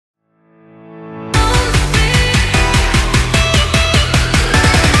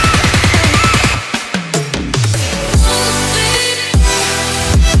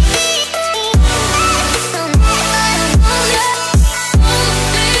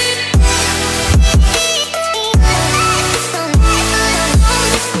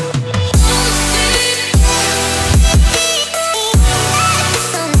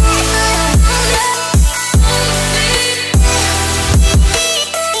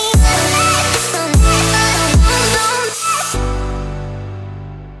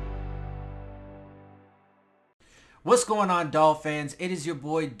What's going on, Dolphins? It is your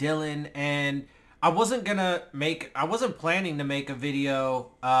boy Dillon, and I wasn't planning to make a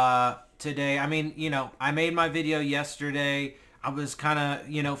video today. I mean, I made my video yesterday. I was kind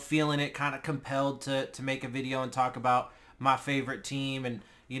of, feeling it, kind of compelled to make a video and talk about my favorite team and,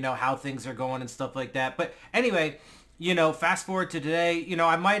 how things are going and stuff like that. But anyway, fast forward to today,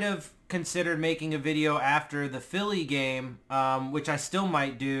 I might have considered making a video after the Philly game, which I still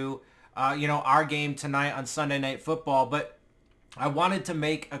might do. Our game tonight on Sunday Night Football, but I wanted to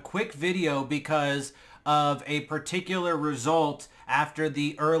make a quick video because of a particular result after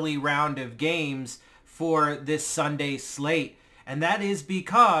the early round of games for this Sunday slate. And that is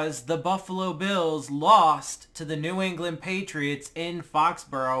because the Buffalo Bills lost to the New England Patriots in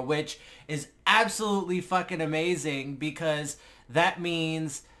Foxborough, which is absolutely fucking amazing because that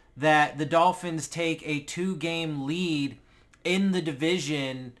means that the Dolphins take a 2-game lead in the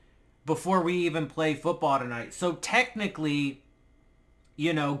division before we even play football tonight. So technically,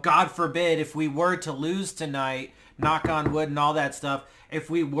 God forbid, if we were to lose tonight, knock on wood and all that stuff, if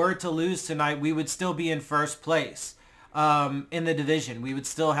we were to lose tonight, we would still be in first place in the division. We would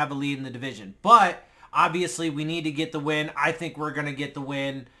still have a lead in the division. But obviously, we need to get the win. I think we're going to get the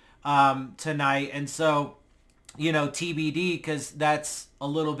win tonight. And so, TBD, because that's a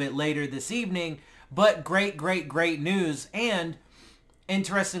little bit later this evening. But great news. And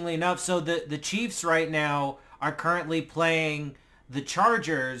interestingly enough, so the Chiefs right now are currently playing the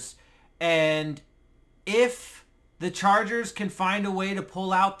Chargers, and if the Chargers can find a way to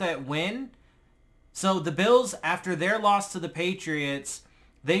pull out that win, so the Bills, after their loss to the Patriots,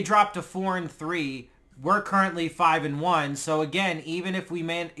 they dropped to 4-3. We're currently 5-1. So again, even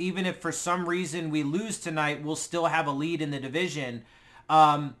if for some reason we lose tonight, we'll still have a lead in the division.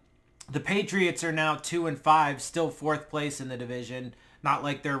 The Patriots are now 2-5, still 4th place in the division. Not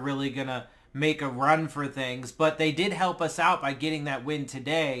like they're really going to make a run for things, but they did help us out by getting that win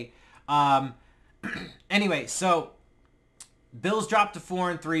today. Anyway, so Bills dropped to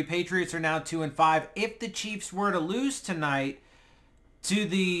 4-3. Patriots are now 2-5. If the Chiefs were to lose tonight to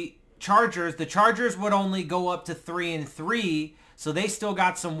the Chargers would only go up to 3-3. So they still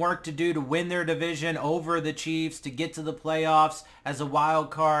got some work to do to win their division over the Chiefs to get to the playoffs as a wild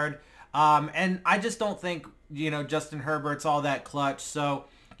card. And I just don't think Justin Herbert's all that clutch. So,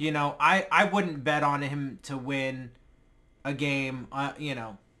 I wouldn't bet on him to win a game,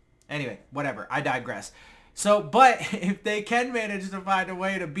 Anyway, whatever. I digress. So, but if they can manage to find a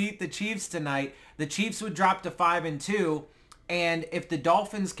way to beat the Chiefs tonight, the Chiefs would drop to 5-2. And if the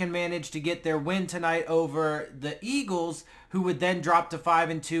Dolphins can manage to get their win tonight over the Eagles, who would then drop to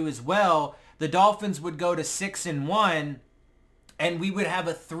 5-2 as well, the Dolphins would go to 6-1, and we would have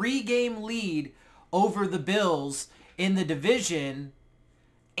a 3-game lead over the Bills in the division,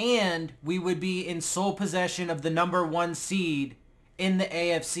 and we would be in sole possession of the number 1 seed in the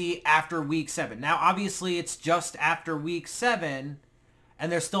AFC after Week 7. Now, obviously, it's just after Week 7,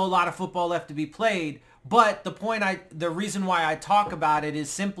 and there's still a lot of football left to be played, but the reason why I talk about it is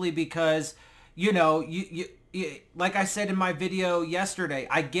simply because, like I said in my video yesterday,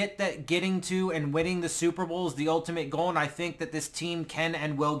 I get that getting to and winning the Super Bowl is the ultimate goal, and I think that this team can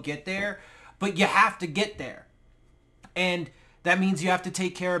and will get there. But you have to get there. And that means you have to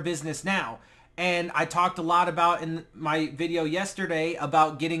take care of business now. And I talked a lot about in my video yesterday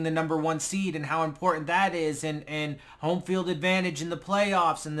about getting the number 1 seed and how important that is, and home field advantage in the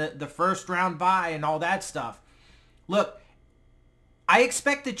playoffs and the first round bye and all that stuff. Look, I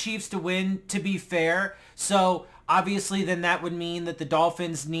expect the Chiefs to win, to be fair. So obviously then that would mean that the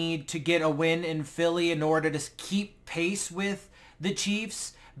Dolphins need to get a win in Philly in order to keep pace with the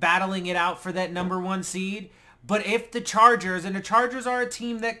Chiefs battling it out for that number 1 seed. But if the Chargers, and the Chargers are a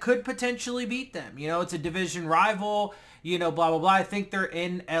team that could potentially beat them, it's a division rival, blah, blah, blah. I think they're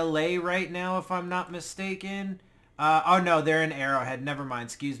in LA right now, if I'm not mistaken. Oh no, they're in Arrowhead. Never mind,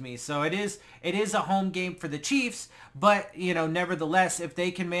 excuse me. So it is a home game for the Chiefs, but, nevertheless, if they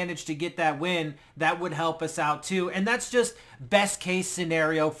can manage to get that win, that would help us out too. And that's just best case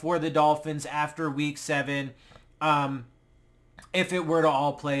scenario for the Dolphins after Week 7. If it were to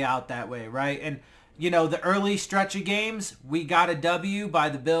all play out that way, right? And, the early stretch of games, we got a W by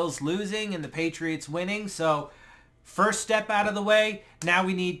the Bills losing and the Patriots winning. So, first step out of the way. Now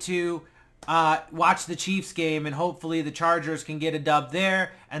we need to watch the Chiefs game, and hopefully the Chargers can get a dub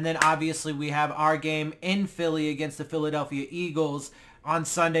there. And then, obviously, we have our game in Philly against the Philadelphia Eagles on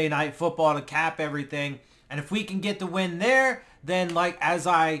Sunday Night Football to cap everything. And if we can get the win there, then, as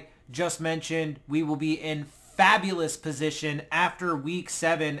I just mentioned, we will be in fabulous position after week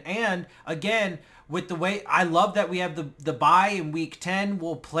 7. And again, with the way, I love that we have the bye in week 10.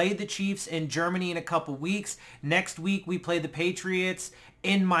 We'll play the Chiefs in Germany in a couple weeks. Next week, we play the Patriots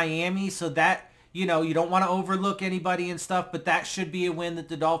in Miami. So that, you know, you don't want to overlook anybody and stuff, but that should be a win that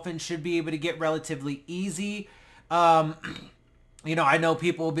the Dolphins should be able to get relatively easy. You know, I know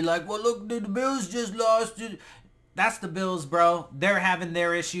people will be like, well, look, the Bills just lost. That's the Bills, bro. They're having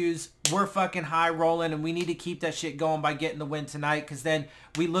their issues. We're fucking high rolling, and we need to keep that shit going by getting the win tonight, because then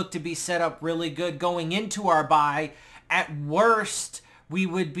we look to be set up really good going into our bye. At worst, we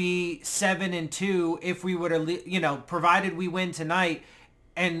would be 7-2 if we were to, you know, provided we win tonight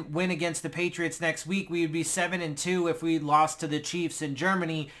and win against the Patriots next week. We would be 7-2 if we lost to the Chiefs in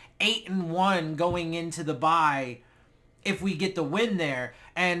Germany. 8-1 going into the bye if we get the win there.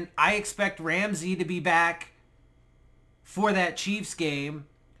 And I expect Ramsey to be back for that Chiefs game.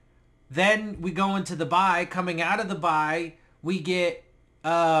 Then we go into the bye. Coming out of the bye, we get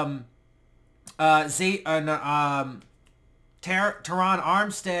Teron Armstead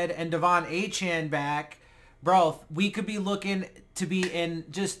and Devon Achane back. Bro, we could be looking to be in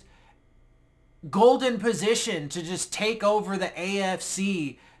just golden position to just take over the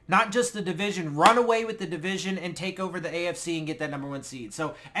AFC. Not just the division, run away with the division and take over the AFC and get that #1 seed.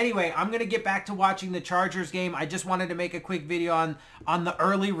 So anyway, I'm going to get back to watching the Chargers game. I just wanted to make a quick video on the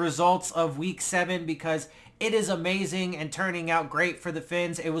early results of week 7 because it is amazing and turning out great for the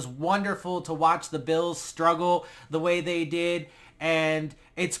Phins. It was wonderful to watch the Bills struggle the way they did. And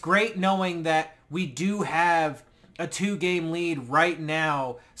it's great knowing that we do have a 2-game lead right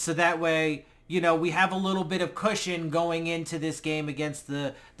now. So that way, you know, we have a little bit of cushion going into this game against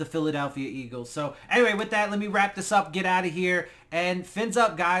the Philadelphia Eagles. So anyway, with that, let me wrap this up, get out of here, and Fins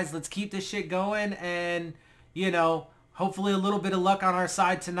up, guys. Let's keep this shit going, and, you know, hopefully a little bit of luck on our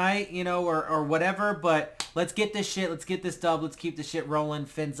side tonight, you know, or whatever, but let's get this shit, let's get this dub, let's keep this shit rolling.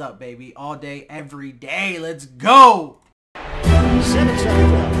 Fins up, baby, all day, every day. Let's go!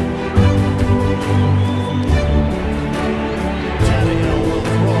 7-7.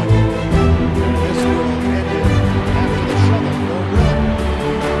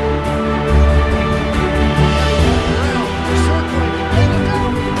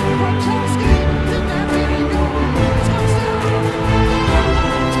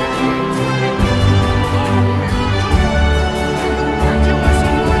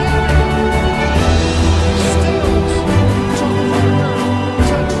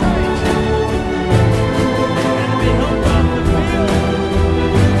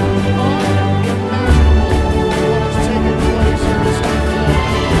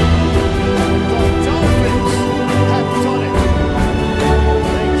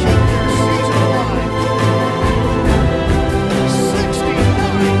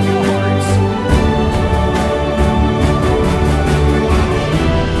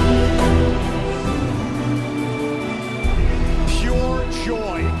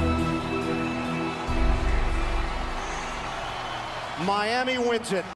 Miami wins it.